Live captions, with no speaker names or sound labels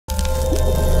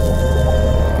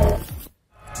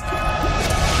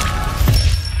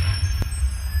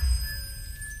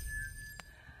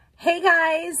Hey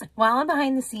guys, while I'm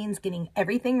behind the scenes getting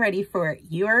everything ready for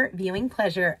your viewing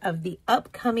pleasure of the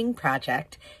upcoming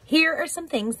project, here are some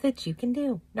things that you can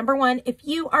do. Number one, if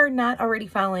you are not already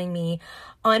following me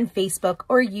on Facebook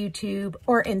or YouTube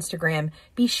or Instagram,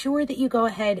 be sure that you go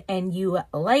ahead and you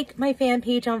like my fan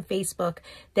page on Facebook,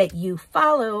 that you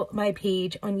follow my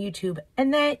page on YouTube,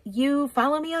 and that you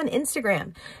follow me on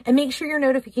Instagram. And make sure your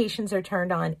notifications are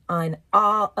turned on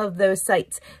all of those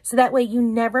sites, so that way you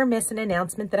never miss an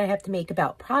announcement that I have to make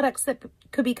about products that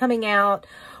could be coming out,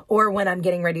 or when I'm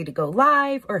getting ready to go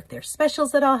live, or if there's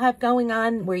specials that I'll have going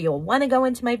on where you'll want to go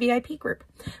into my VIP group.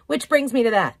 Which brings me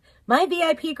to that. My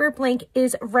VIP group link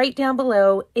is right down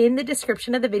below in the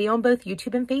description of the video on both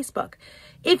YouTube and Facebook.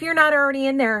 If you're not already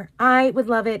in there, I would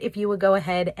love it if you would go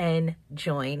ahead and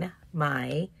join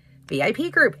my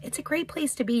VIP group. It's a great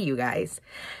place to be, you guys.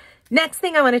 Next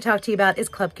thing I want to talk to you about is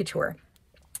Club Couture.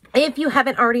 If you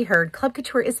haven't already heard, Club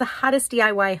Couture is the hottest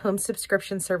DIY home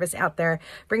subscription service out there,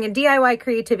 bringing DIY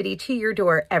creativity to your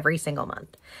door every single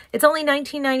month. It's only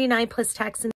 $19.99 plus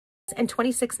tax and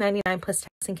 $26.99 plus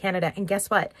tax in Canada. And guess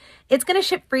what? It's going to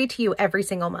ship free to you every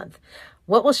single month.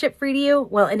 What will ship free to you?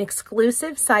 Well, an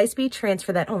exclusive size B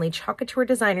transfer that only Chalk Couture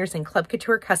designers and Club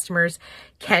Couture customers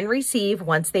can receive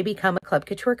once they become a Club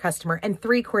Couture customer, and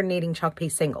 3 coordinating chalk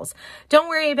paste singles. Don't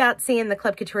worry about seeing the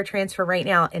Club Couture transfer right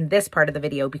now in this part of the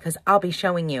video, because I'll be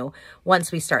showing you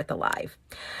once we start the live.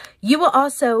 You will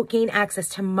also gain access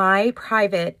to my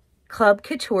private Club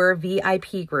Couture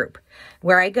VIP group,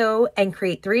 where I go and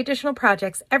create 3 additional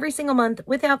projects every single month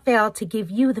without fail to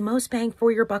give you the most bang for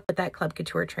your buck with that Club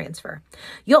Couture transfer.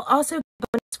 You'll also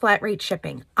get bonus flat rate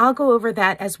shipping. I'll go over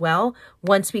that as well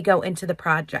once we go into the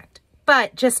project.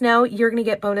 But just know you're going to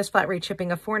get bonus flat rate shipping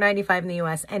of $4.95 in the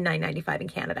US and $9.95 in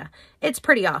Canada. It's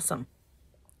pretty awesome.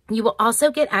 You will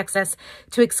also get access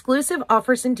to exclusive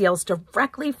offers and deals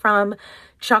directly from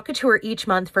Chalk Couture each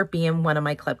month for being one of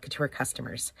my Club Couture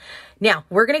customers. Now,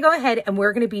 we're going to go ahead and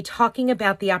we're going to be talking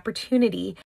about the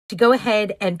opportunity to go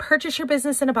ahead and purchase your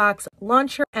business in a box,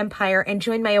 launch your empire, and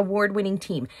join my award-winning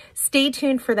team. Stay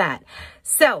tuned for that.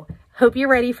 So, hope you're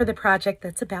ready for the project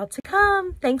that's about to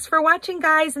come. Thanks for watching,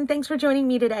 guys, and thanks for joining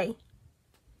me today.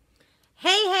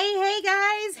 Hey,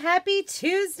 guys. Happy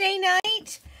Tuesday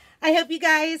night. I hope you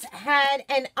guys had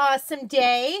an awesome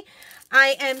day.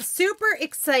 I am super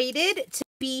excited to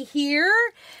be here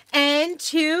and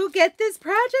to get this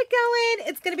project going.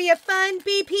 It's going to be a fun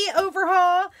BP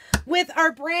overhaul with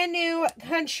our brand new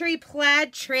country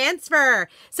plaid transfer.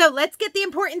 So let's get the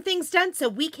important things done so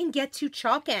we can get to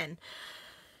chalking.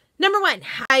 Number one,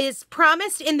 as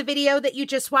promised in the video that you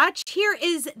just watched, here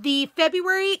is the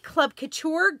February Club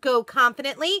Couture Go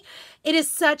Confidently. It is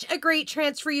such a great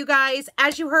transfer, you guys.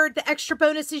 As you heard, the extra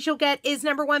bonuses you'll get is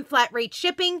number one, flat rate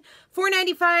shipping,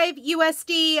 $4.95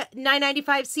 USD,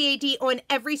 $9.95 CAD on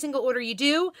every single order you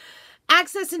do.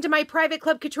 Access into my private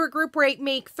Club Couture group where I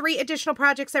make 3 additional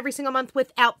projects every single month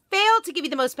without fail to give you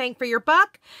the most bang for your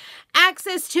buck.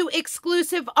 Access to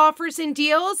exclusive offers and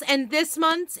deals, and this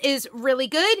month's is really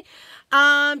good.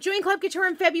 Join Club Couture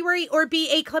in February or be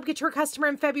a Club Couture customer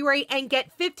in February and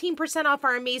get 15% off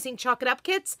our amazing Chalk It Up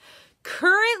kits.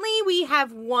 Currently, we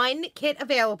have 1 kit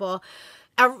available.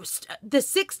 The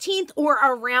 16th or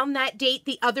around that date,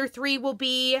 the other 3 will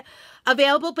be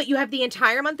available, but you have the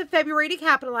entire month of February to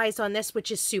capitalize on this,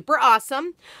 which is super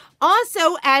awesome.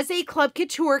 Also, as a Club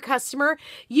Couture customer,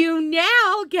 you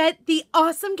now get the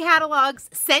awesome catalogs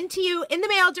sent to you in the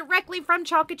mail directly from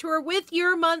Chalk Couture with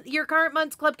your current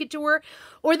month's Club Couture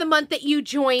or the month that you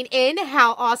join in.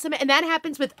 How awesome. And that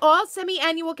happens with all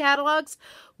semi-annual catalogs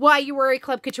while you were a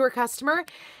Club Couture customer.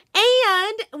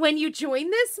 And when you join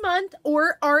this month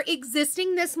or are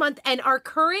existing this month and are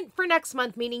current for next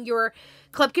month, meaning your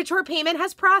Club Couture payment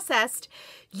has processed,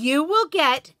 you will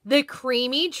get the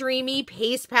Creamy Dreamy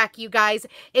Paste Pack, you guys.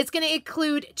 It's going to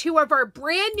include 2 of our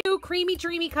brand new Creamy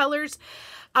Dreamy colors,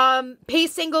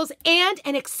 paste singles, and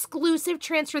an exclusive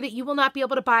transfer that you will not be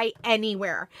able to buy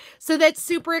anywhere. So that's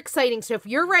super exciting. So if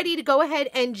you're ready to go ahead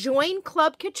and join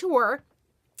Club Couture,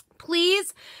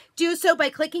 please do so by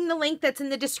clicking the link that's in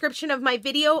the description of my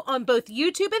video on both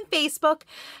YouTube and Facebook.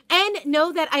 And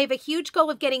know that I have a huge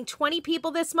goal of getting 20 people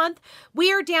this month.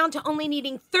 We are down to only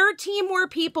needing 13 more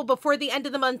people before the end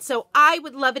of the month. So I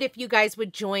would love it if you guys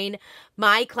would join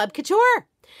my Club Couture.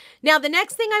 Now, the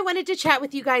next thing I wanted to chat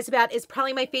with you guys about is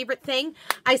probably my favorite thing.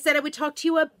 I said I would talk to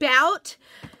you about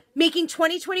making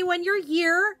 2021 your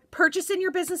year, purchasing your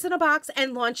business in a box,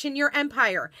 and launching your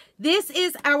empire. This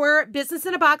is our business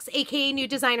in a box, aka new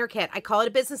designer kit. I call it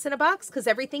a business in a box because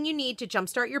everything you need to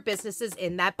jumpstart your business is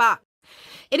in that box.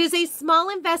 It is a small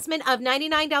investment of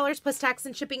 $99 plus tax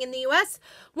and shipping in the US,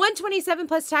 $127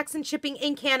 plus tax and shipping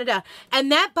in Canada.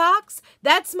 And that box,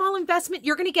 that small investment,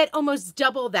 you're going to get almost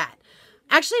double that.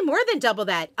 Actually, more than double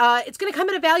that. It's going to come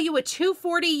at a value of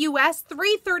 $240 US,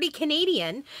 $330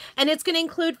 Canadian, and it's going to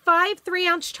include 5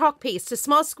 3-ounce chalk paste, a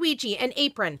small squeegee, an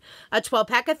apron, a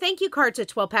 12-pack of thank you cards, a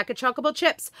 12-pack of chalkable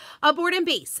chips, a board and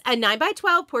base, a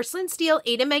 9x12 porcelain steel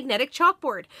 8 magnetic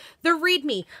chalkboard, the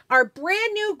README, our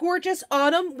brand new gorgeous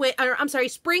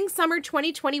spring summer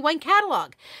 2021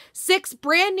 catalog, 6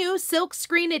 brand new silk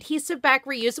screen adhesive back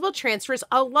reusable transfers,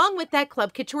 along with that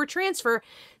Club Couture transfer,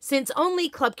 since only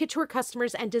Club Couture customers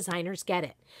and designers get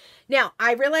it. Now,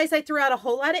 I realize I threw out a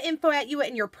whole lot of info at you,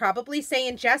 and you're probably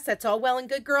saying, Jess, that's all well and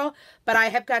good, girl, but I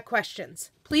have got questions.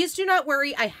 Please do not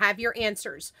worry. I have your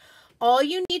answers. All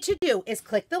you need to do is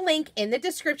click the link in the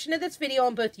description of this video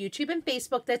on both YouTube and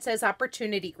Facebook that says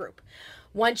Opportunity Group.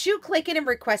 Once you click it and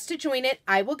request to join it,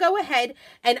 I will go ahead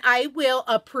and I will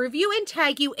approve you and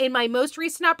tag you in my most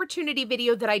recent opportunity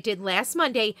video that I did last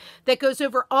Monday that goes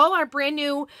over all our brand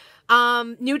new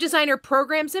new designer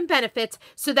programs and benefits,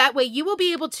 so that way you will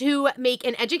be able to make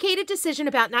an educated decision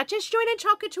about not just joining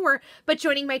Chalk Couture, but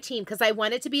joining my team, because I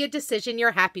want it to be a decision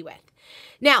you're happy with.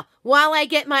 Now, while I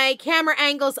get my camera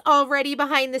angles all ready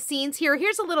behind the scenes here,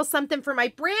 here's a little something for my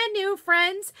brand new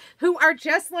friends who are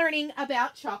just learning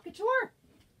about Chalk Couture.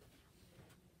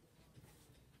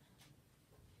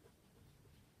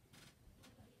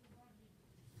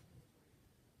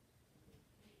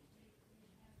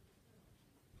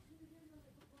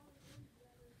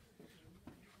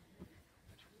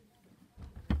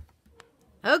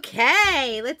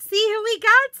 Okay, let's see who we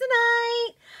got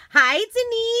tonight. Hi,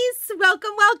 Denise.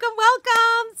 Welcome, welcome,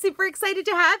 welcome. Super excited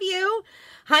to have you.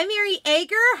 Hi, Mary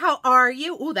Ager. How are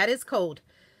you? Oh, that is cold.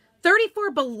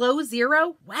 34 below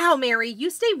zero. Wow, Mary,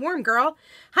 you stay warm, girl.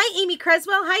 Hi, Amy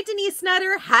Creswell. Hi, Denise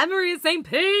Nutter. Hi, Maria St.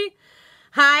 P.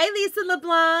 Hi, Lisa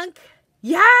LeBlanc.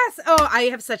 Yes! Oh, I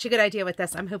have such a good idea with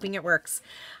this. I'm hoping it works.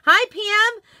 Hi,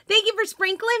 Pam. Thank you for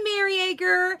sprinkling, Mary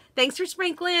Ager. Thanks for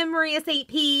sprinkling, Maria St.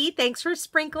 P. Thanks for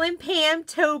sprinkling, Pam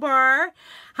Tobar.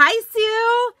 Hi,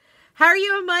 Sue. How are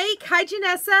you, Mike? Hi,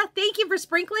 Janessa. Thank you for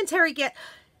sprinkling, Terry Gaskin.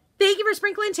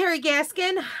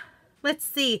 Let's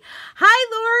see. Hi,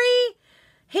 Lori.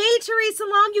 Hey, Teresa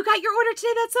Long. You got your order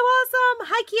today. That's so awesome.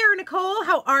 Hi, Kiara Nicole.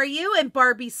 How are you? And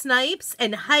Barbie Snipes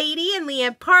and Heidi and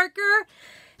Leanne Parker.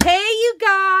 Hey, you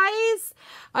guys.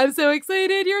 I'm so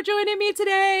excited you're joining me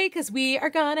today because we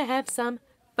are going to have some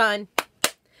fun.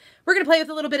 We're going to play with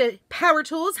a little bit of power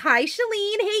tools. Hi,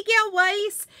 Shalene. Hey, Gail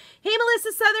Weiss. Hey,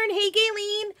 Melissa Southern. Hey,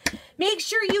 Gayleen. Make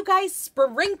sure you guys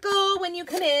sprinkle when you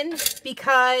come in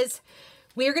because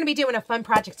we're going to be doing a fun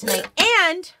project tonight.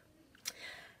 And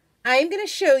I'm going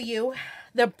to show you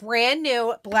the brand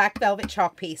new black velvet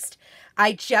chalk paste.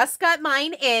 I just got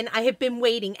mine in. I have been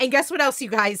waiting. And guess what else, you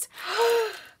guys?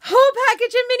 Whole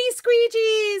package of mini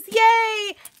squeegees. Yay.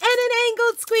 And an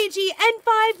angled squeegee and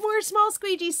 5 more small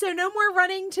squeegees. So no more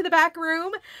running to the back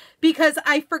room because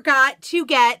I forgot to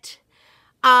get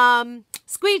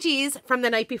squeegees from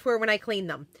the night before when I cleaned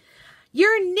them.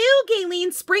 You're new,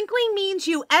 Gayleen. Sprinkling means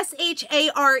you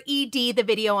S-H-A-R-E-D the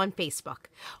video on Facebook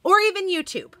or even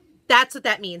YouTube. That's what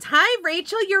that means. Hi,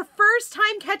 Rachel. Your first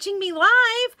time catching me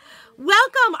live.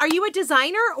 Welcome. Are you a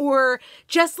designer or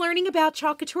just learning about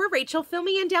Chalk Couture? Rachel, fill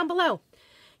me in down below.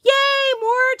 Yay,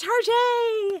 more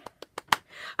Tarjay.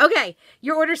 Okay,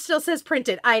 your order still says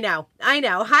printed. I know.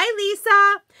 Hi,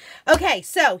 Lisa. Okay,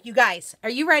 so you guys, are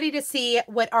you ready to see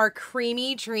what our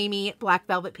creamy, dreamy black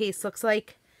velvet paste looks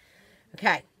like?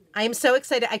 Okay, I am so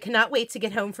excited. I cannot wait to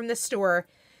get home from the store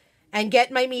and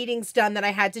get my meetings done that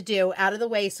I had to do out of the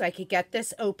way so I could get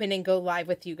this open and go live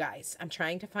with you guys. I'm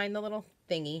trying to find the little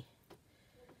thingy.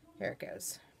 Here it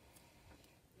goes.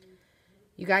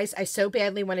 You guys, I so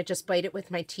badly want to just bite it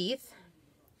with my teeth,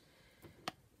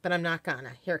 but I'm not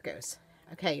gonna. Here it goes.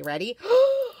 Okay, you ready?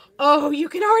 Oh, you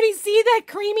can already see that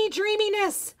creamy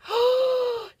dreaminess.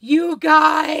 You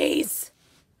guys.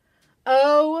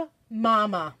 Oh,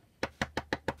 mama.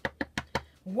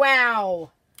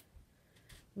 Wow.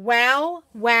 Wow,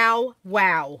 wow,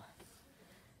 wow.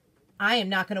 I am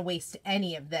not going to waste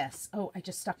any of this. Oh, I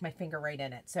just stuck my finger right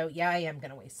in it. So, yeah, I am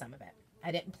going to waste some of it.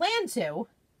 I didn't plan to,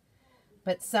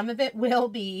 but some of it will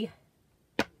be.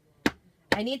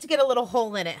 I need to get a little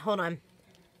hole in it. Hold on.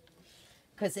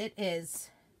 Because it is.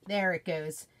 There it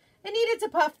goes. It needed to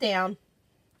puff down.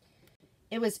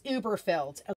 It was uber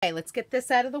filled. Okay, let's get this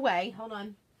out of the way. Hold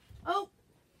on. Oh,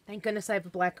 thank goodness I have a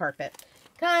black carpet.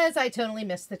 Because I totally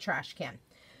missed the trash can.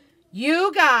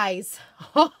 You guys,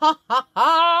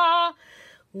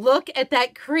 Look at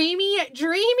that creamy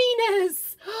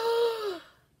dreaminess.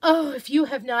 Oh, if you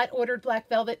have not ordered black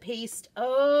velvet paste,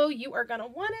 oh, you are going to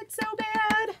want it so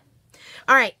bad.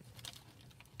 All right.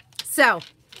 So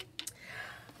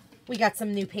we got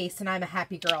some new paste and I'm a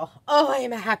happy girl. Oh, I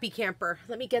am a happy camper.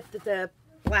 Let me get the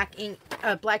black ink,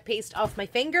 black paste off my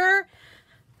finger.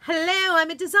 Hello, I'm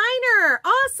a designer.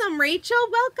 Awesome, Rachel.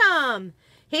 Welcome.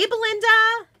 Hey,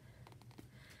 Belinda.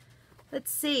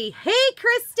 Let's see. Hey,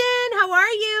 Kristen. How are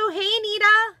you? Hey,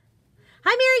 Anita.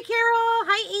 Hi, Mary Carol.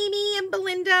 Hi, Amy and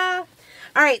Belinda.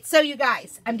 All right, so you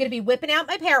guys, I'm going to be whipping out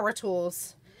my power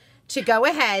tools to go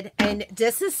ahead and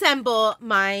disassemble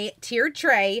my tiered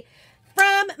tray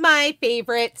from my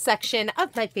favorite section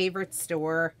of my favorite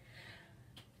store.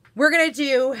 We're going to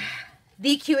do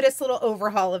the cutest little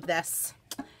overhaul of this.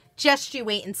 Just you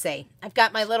wait and see. I've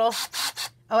got my little...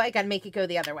 Oh, I got to make it go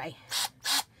the other way.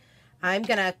 I'm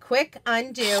going to quick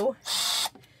undo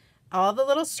all the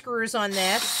little screws on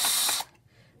this.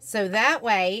 So that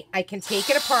way I can take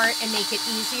it apart and make it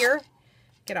easier.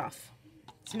 Get off.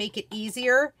 To make it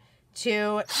easier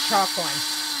to chalk on.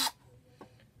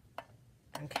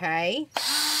 Okay.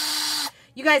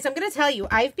 You guys, I'm going to tell you,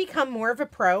 I've become more of a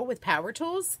pro with power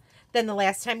tools than the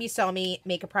last time you saw me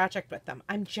make a project with them.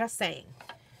 I'm just saying.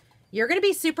 You're going to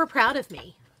be super proud of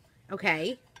me.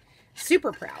 Okay.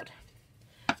 Super proud.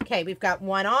 Okay, we've got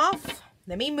one off.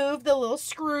 Let me move the little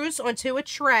screws onto a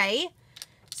tray.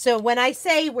 So when I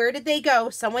say, where did they go?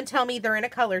 Someone tell me they're in a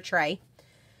color tray.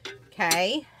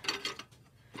 Okay.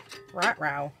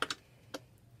 Ruh-roh.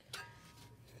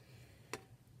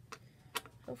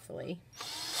 Hopefully.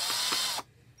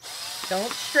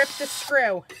 Don't strip the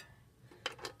screw.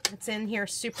 It's in here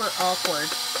super awkward.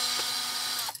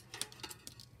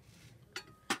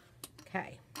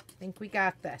 Okay. I think we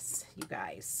got this, you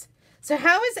guys. So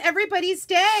how was everybody's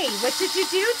day? What did you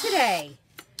do today?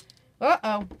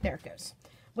 Uh-oh. There it goes.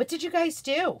 What did you guys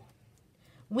do?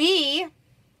 I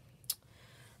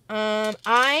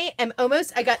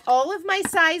got all of my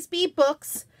size B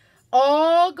books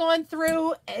all gone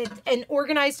through and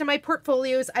organized in my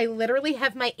portfolios. I literally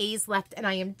have my A's left and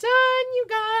I am done, you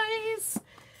guys.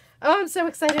 Oh, I'm so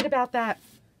excited about that.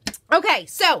 Okay,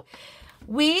 so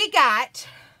we got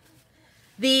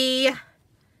the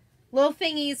little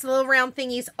thingies, little round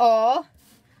thingies all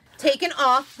taken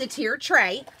off the tier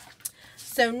tray.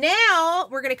 So now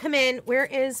we're going to come in. Where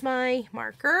is my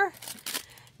marker?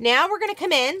 Now we're going to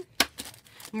come in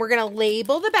and we're going to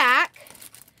label the back.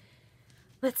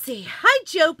 Let's see. Hi,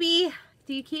 Jopie.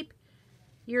 Do you keep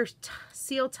your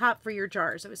seal top for your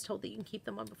jars? I was told that you can keep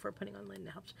them on before putting on lid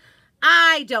to help.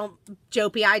 I don't,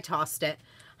 Jopie. I tossed it.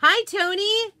 Hi,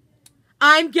 Tony.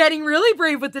 I'm getting really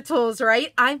brave with the tools,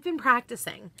 right? I've been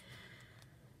practicing.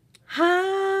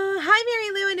 Hi,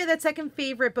 Mary Lou. I know that second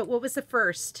favorite, but what was the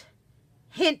first?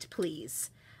 Hint,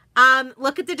 please.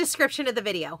 Look at the description of the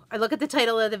video. Or look at the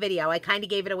title of the video. I kind of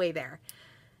gave it away there.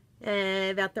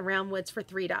 About the round woods for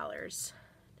 $3.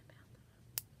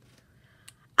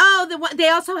 Oh, they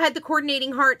also had the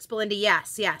coordinating hearts, Belinda.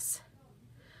 Yes, yes.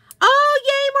 Oh,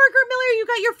 yay, Margaret Miller. You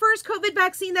got your first COVID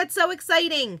vaccine. That's so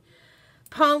exciting.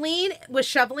 Pauline was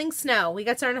shoveling snow. We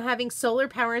got started having solar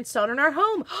power installed in our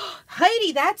home.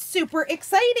 Heidi, that's super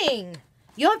exciting.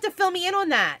 You'll have to fill me in on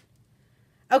that.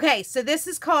 Okay, so this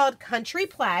is called Country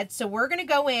Plaid. So we're going to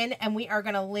go in and we are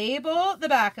going to label the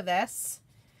back of this.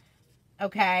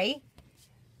 Okay.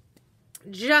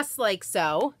 Just like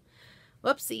so.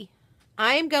 Whoopsie.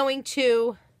 I'm going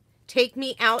to take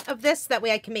me out of this. That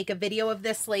way I can make a video of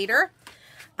this later.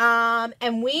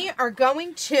 And we are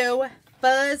going to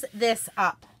fuzz this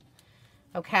up.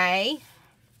 Okay.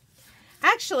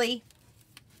 Actually,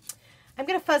 I'm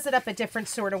going to fuzz it up a different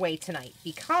sort of way tonight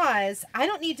because I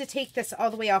don't need to take this all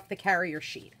the way off the carrier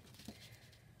sheet.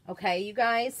 Okay, you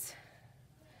guys?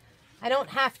 I don't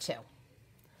have to.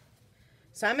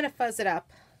 So I'm going to fuzz it up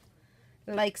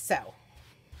like so.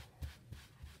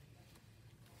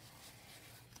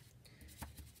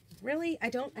 Really?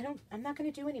 I'm not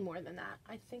going to do any more than that.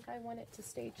 I think I want it to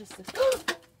stay just this.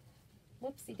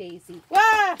 Whoopsie daisy.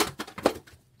 Wah!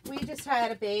 We just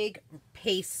had a big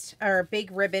paste or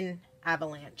big ribbon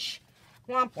avalanche.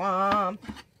 Womp womp.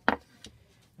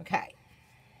 Okay.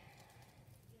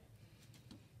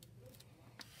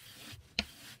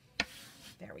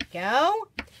 There we go.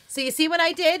 So you see what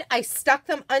I did? I stuck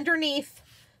them underneath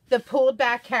the pulled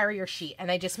back carrier sheet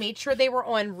and I just made sure they were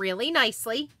on really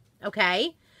nicely.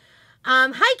 Okay.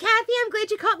 Hi, Kathy. I'm glad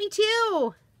you caught me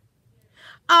too.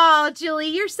 Oh, Julie,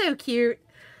 you're so cute.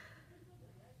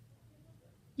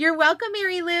 You're welcome,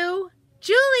 Mary Lou.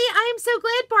 Julie, I am so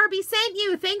glad Barbie sent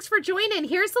you. Thanks for joining.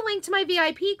 Here's the link to my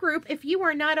VIP group if you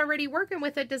are not already working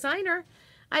with a designer.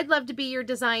 I'd love to be your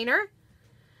designer.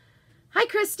 Hi,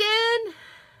 Kristen.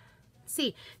 Let's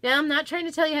see. Now, I'm not trying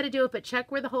to tell you how to do it, but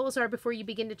check where the holes are before you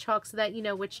begin to chalk so that you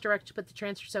know which direction to put the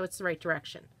transfer so it's the right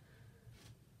direction.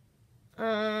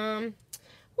 Well,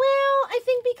 I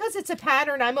think because it's a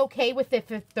pattern, I'm okay with it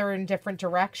if they're in different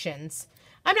directions.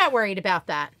 I'm not worried about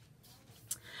that.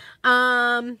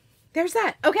 There's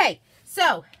that. Okay,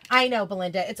 so I know,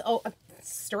 Belinda, it's a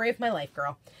story of my life,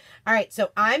 girl. All right,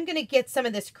 so I'm going to get some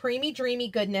of this creamy, dreamy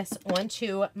goodness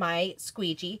onto my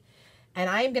squeegee, and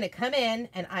I'm going to come in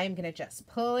and I'm going to just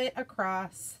pull it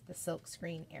across the silk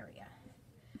screen area.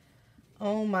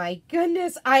 Oh my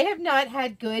goodness, I have not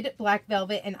had good black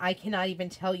velvet, and I cannot even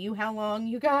tell you how long,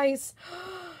 you guys.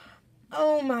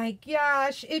 Oh my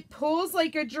gosh, it pulls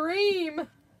like a dream.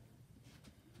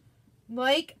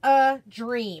 Like a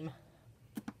dream.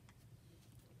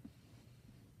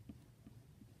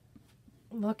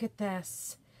 Look at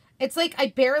this. It's like I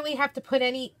barely have to put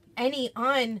any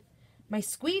on my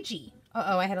squeegee.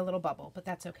 Uh-oh, I had a little bubble, but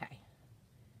that's okay.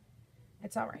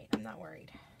 It's all right. I'm not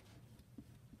worried.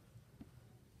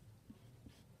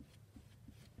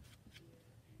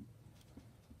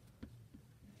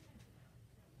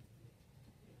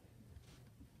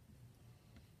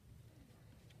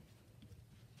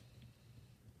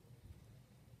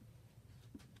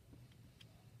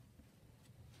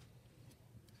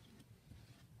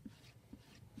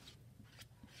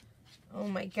 Oh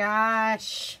my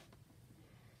gosh.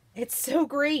 It's so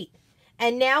great.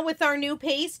 And now with our new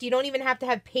paste, you don't even have to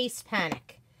have paste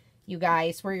panic, you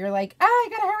guys, where you're like, ah, I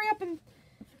gotta hurry up and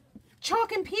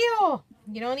chalk and peel.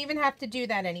 You don't even have to do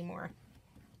that anymore.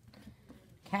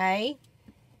 Okay.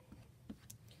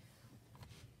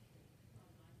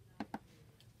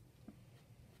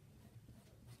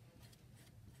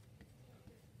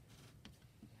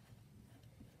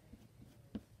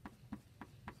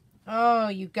 Oh,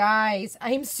 you guys,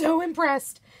 I'm so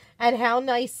impressed at how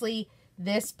nicely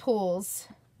this pulls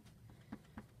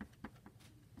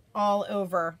all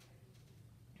over.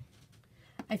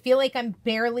 I feel like I'm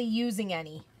barely using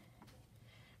any,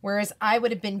 whereas I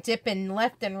would have been dipping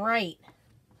left and right.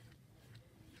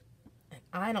 And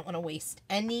I don't want to waste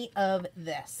any of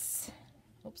this.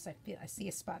 Oops, I see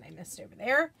a spot I missed over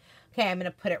there. Okay, I'm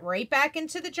going to put it right back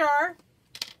into the jar.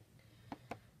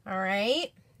 All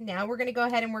right. Now we're going to go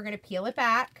ahead and we're going to peel it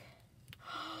back.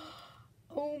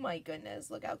 Oh my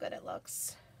goodness, look how good it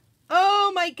looks.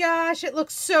 Oh my gosh, it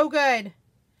looks so good.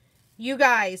 You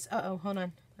guys, uh-oh, hold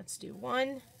on. Let's do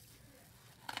one.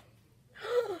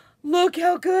 Look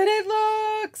how good it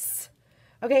looks.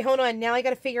 Okay, hold on. Now I got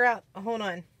to figure out, hold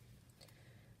on.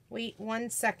 Wait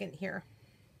 1 second here.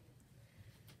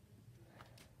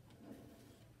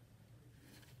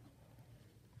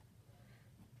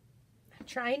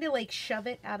 Trying to like shove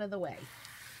it out of the way.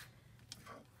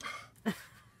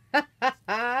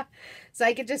 So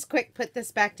I could just quick put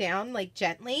this back down like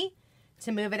gently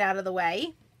to move it out of the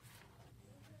way.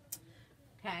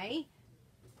 Okay.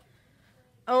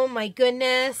 Oh my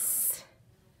goodness.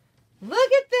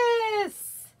 Look at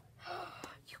this.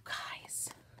 You guys.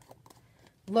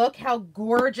 Look how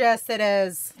gorgeous it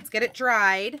is. Let's get it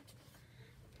dried.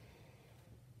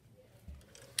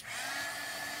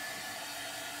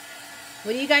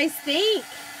 What do you guys think?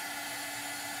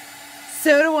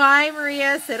 So do I,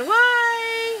 Maria. So do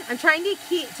I. I'm trying to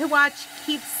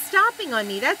keep stopping on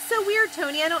me. That's so weird,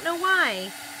 Tony. I don't know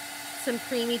why. Some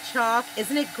creamy chalk.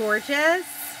 Isn't it gorgeous?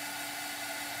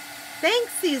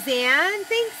 Thanks, Suzanne.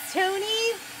 Thanks,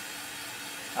 Tony.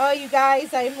 Oh, you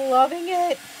guys, I'm loving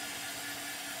it.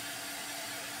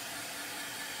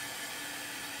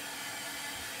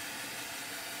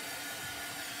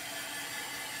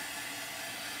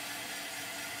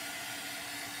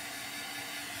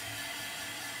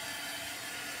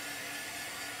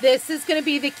 This is going to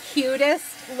be the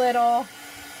cutest little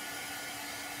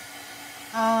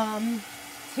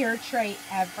tier tray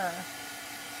ever.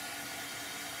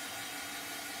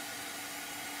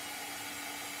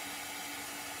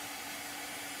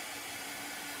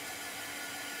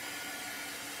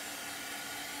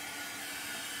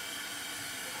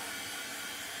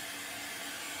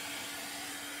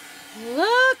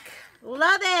 Look,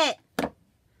 love it.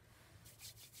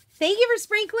 Thank you for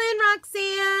sprinkling,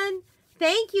 Roxanne.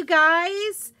 Thank you,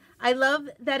 guys. I love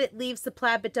that it leaves the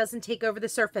plaid but doesn't take over the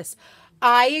surface.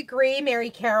 I agree, Mary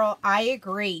Carol. I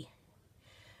agree.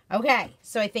 Okay,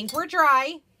 so I think we're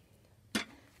dry.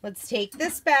 Let's take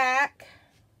this back.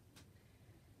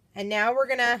 And now we're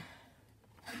going to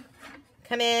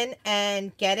come in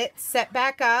and get it set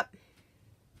back up.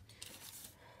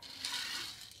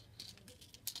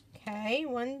 Okay,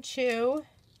 1, 2,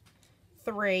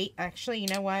 3. Actually, you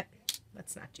know what?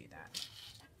 Let's not do that.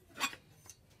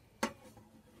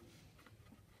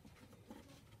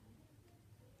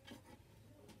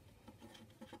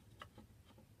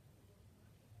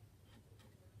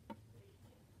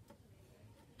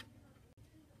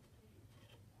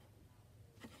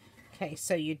 Okay,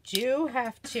 so you do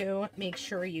have to make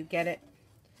sure you get it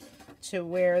to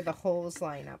where the holes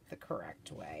line up the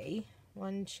correct way.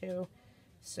 1, 2.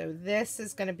 So this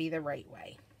is going to be the right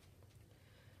way.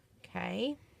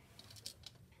 Okay.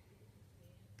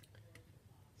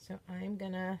 So I'm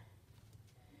going to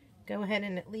go ahead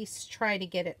and at least try to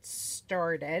get it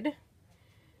started.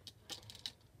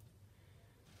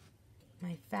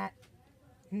 My fat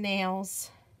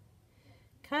nails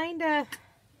kind of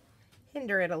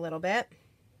hinder it a little bit.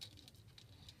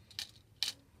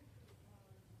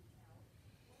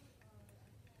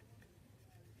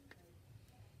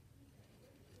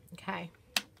 Okay.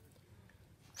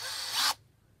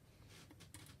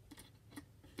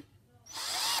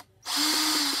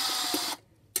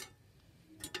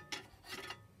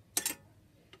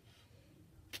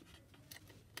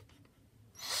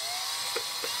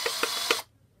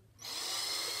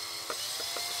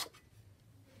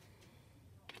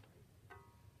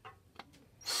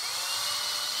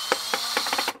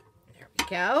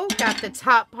 Go. Got the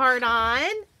top part on.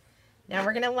 Now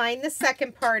we're going to line the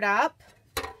second part up.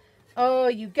 Oh,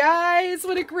 you guys,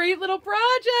 what a great little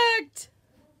project.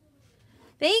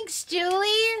 Thanks, Julie.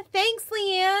 Thanks,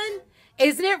 Leanne.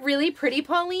 Isn't it really pretty,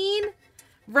 Pauline?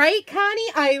 Right,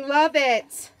 Connie? I love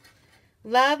it.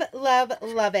 Love, love,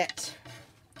 love it.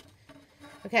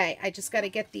 Okay, I just got to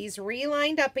get these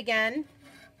relined up again.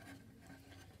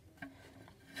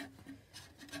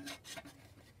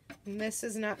 And this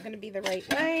is not going to be the right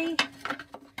way.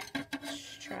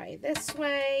 Let's try this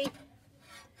way.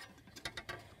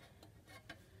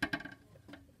 I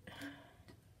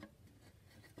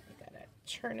gotta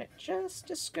turn it just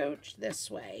a scotch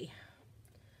this way.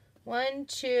 1,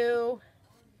 2.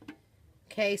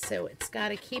 Okay, so it's got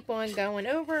to keep on going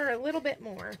over a little bit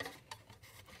more.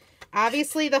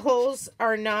 Obviously, the holes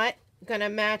are not going to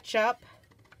match up.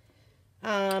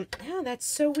 Oh, that's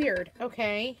so weird.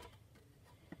 Okay.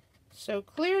 So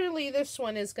clearly this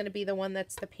one is going to be the one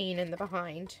that's the pain in the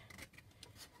behind.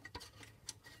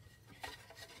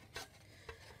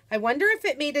 I wonder if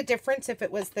it made a difference if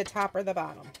it was the top or the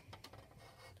bottom.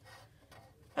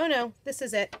 Oh no, this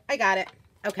is it. I got it.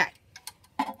 Okay.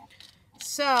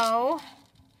 So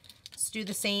let's do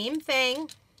the same thing.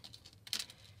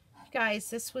 Guys,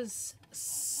 this was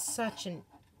such an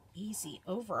easy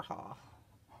overhaul.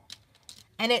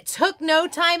 And it took no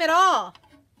time at all.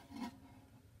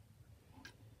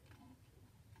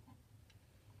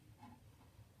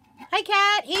 Hi,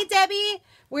 Kat. Hey, Debbie.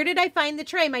 Where did I find the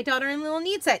tray? My daughter-in-law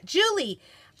needs it. Julie,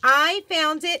 I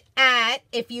found it at,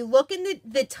 if you look in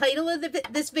the title of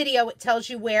this video, it tells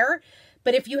you where.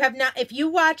 But if you have not, if you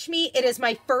watch me, it is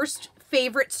my first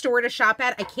favorite store to shop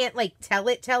at. I can't, like, tell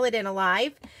it in a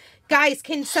live. Guys,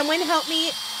 can someone help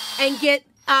me and get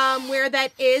where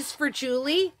that is for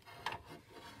Julie?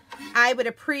 I would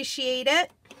appreciate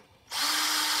it.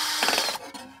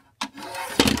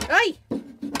 Ay!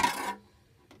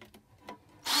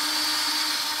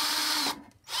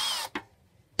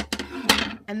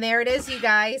 And there it is, you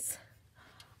guys.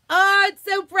 Oh, it's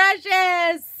so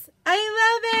precious. I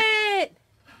love it.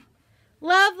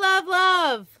 Love, love,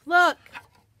 love. Look.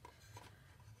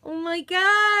 Oh my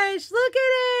gosh. Look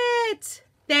at it.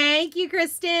 Thank you,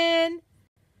 Kristen.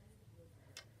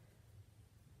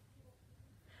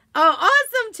 Oh,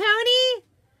 awesome, Tony.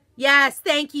 Yes,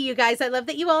 thank you, you guys. I love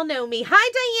that you all know me.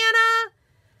 Hi, Diana.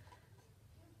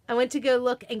 I went to go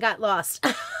look and got lost.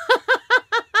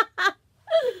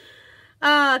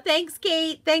 Thanks,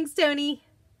 Kate. Thanks, Tony.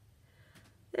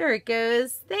 There it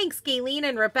goes. Thanks, Gayleen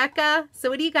and Rebecca. So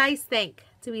what do you guys think?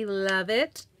 Do we love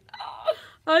it?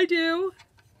 Oh, I do.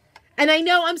 And I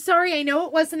know, I'm sorry, I know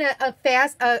it wasn't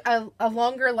a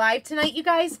longer live tonight, you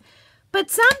guys. But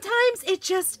sometimes it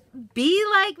just be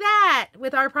like that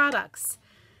with our products.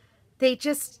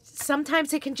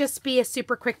 Sometimes it can just be a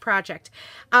super quick project.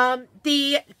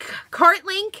 The cart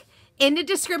link in the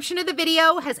description of the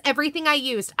video has everything I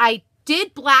used. I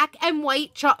did black and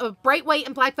white, bright white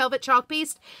and black velvet chalk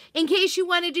paste in case you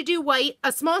wanted to do white,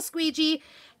 a small squeegee,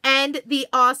 and the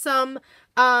awesome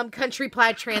country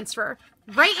plaid transfer.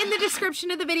 Right in the description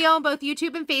of the video on both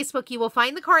YouTube and Facebook, you will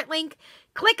find the cart link.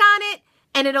 Click on it,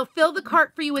 and it'll fill the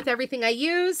cart for you with everything I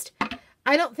used.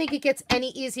 I don't think it gets any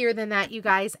easier than that, you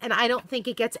guys, and I don't think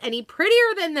it gets any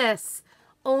prettier than this.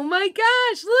 Oh my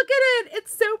gosh, look at it.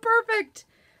 It's so perfect.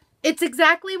 It's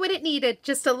exactly what it needed.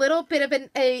 Just a little bit of an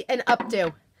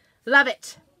updo. Love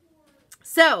it.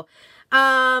 So,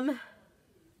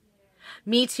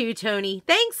 me too, Tony.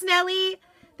 Thanks, Nellie.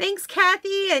 Thanks,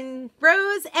 Kathy and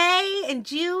Rose A and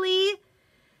Julie.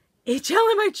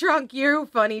 HL in my trunk. You're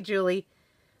funny, Julie.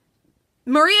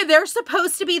 Maria, they're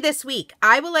supposed to be this week.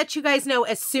 I will let you guys know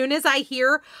as soon as I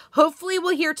hear. Hopefully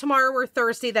we'll hear tomorrow or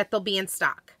Thursday that they'll be in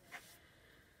stock.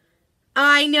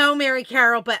 I know, Mary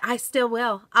Carol, but I still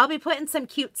will. I'll be putting some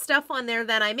cute stuff on there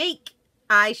that I make.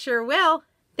 I sure will.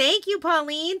 Thank you,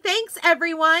 Pauline. Thanks,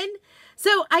 everyone.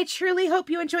 So I truly hope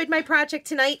you enjoyed my project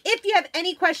tonight. If you have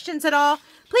any questions at all,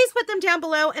 please put them down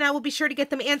below and I will be sure to get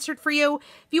them answered for you.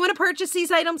 If you want to purchase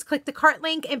these items, click the cart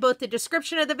link in both the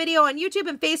description of the video on YouTube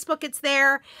and Facebook. It's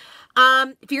there.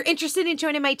 If you're interested in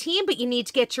joining my team, but you need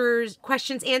to get your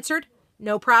questions answered,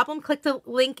 no problem. Click the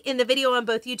link in the video on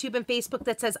both YouTube and Facebook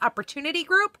that says Opportunity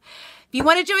Group. If you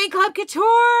want to join Club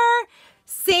Couture,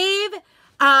 save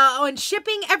on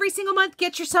shipping every single month,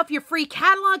 get yourself your free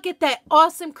catalog, get that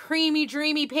awesome creamy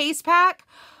dreamy paste pack.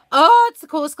 Oh, it's the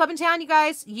coolest club in town, you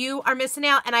guys. You are missing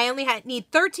out, and I only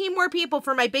need 13 more people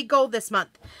for my big goal this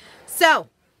month. So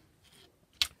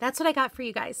that's what I got for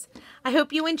you guys. I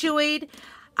hope you enjoyed.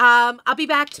 I'll be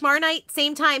back tomorrow night,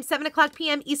 same time, 7 o'clock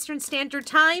p.m. Eastern Standard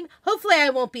Time. Hopefully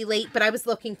I won't be late, but I was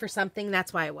looking for something.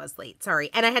 That's why I was late. Sorry.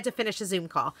 And I had to finish a Zoom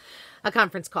call, a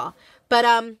conference call. But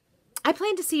I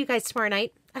plan to see you guys tomorrow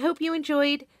night. I hope you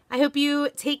enjoyed. I hope you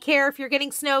take care. If you're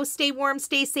getting snow, stay warm,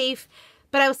 stay safe.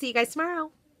 But I will see you guys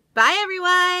tomorrow. Bye,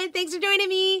 everyone. Thanks for joining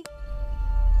me.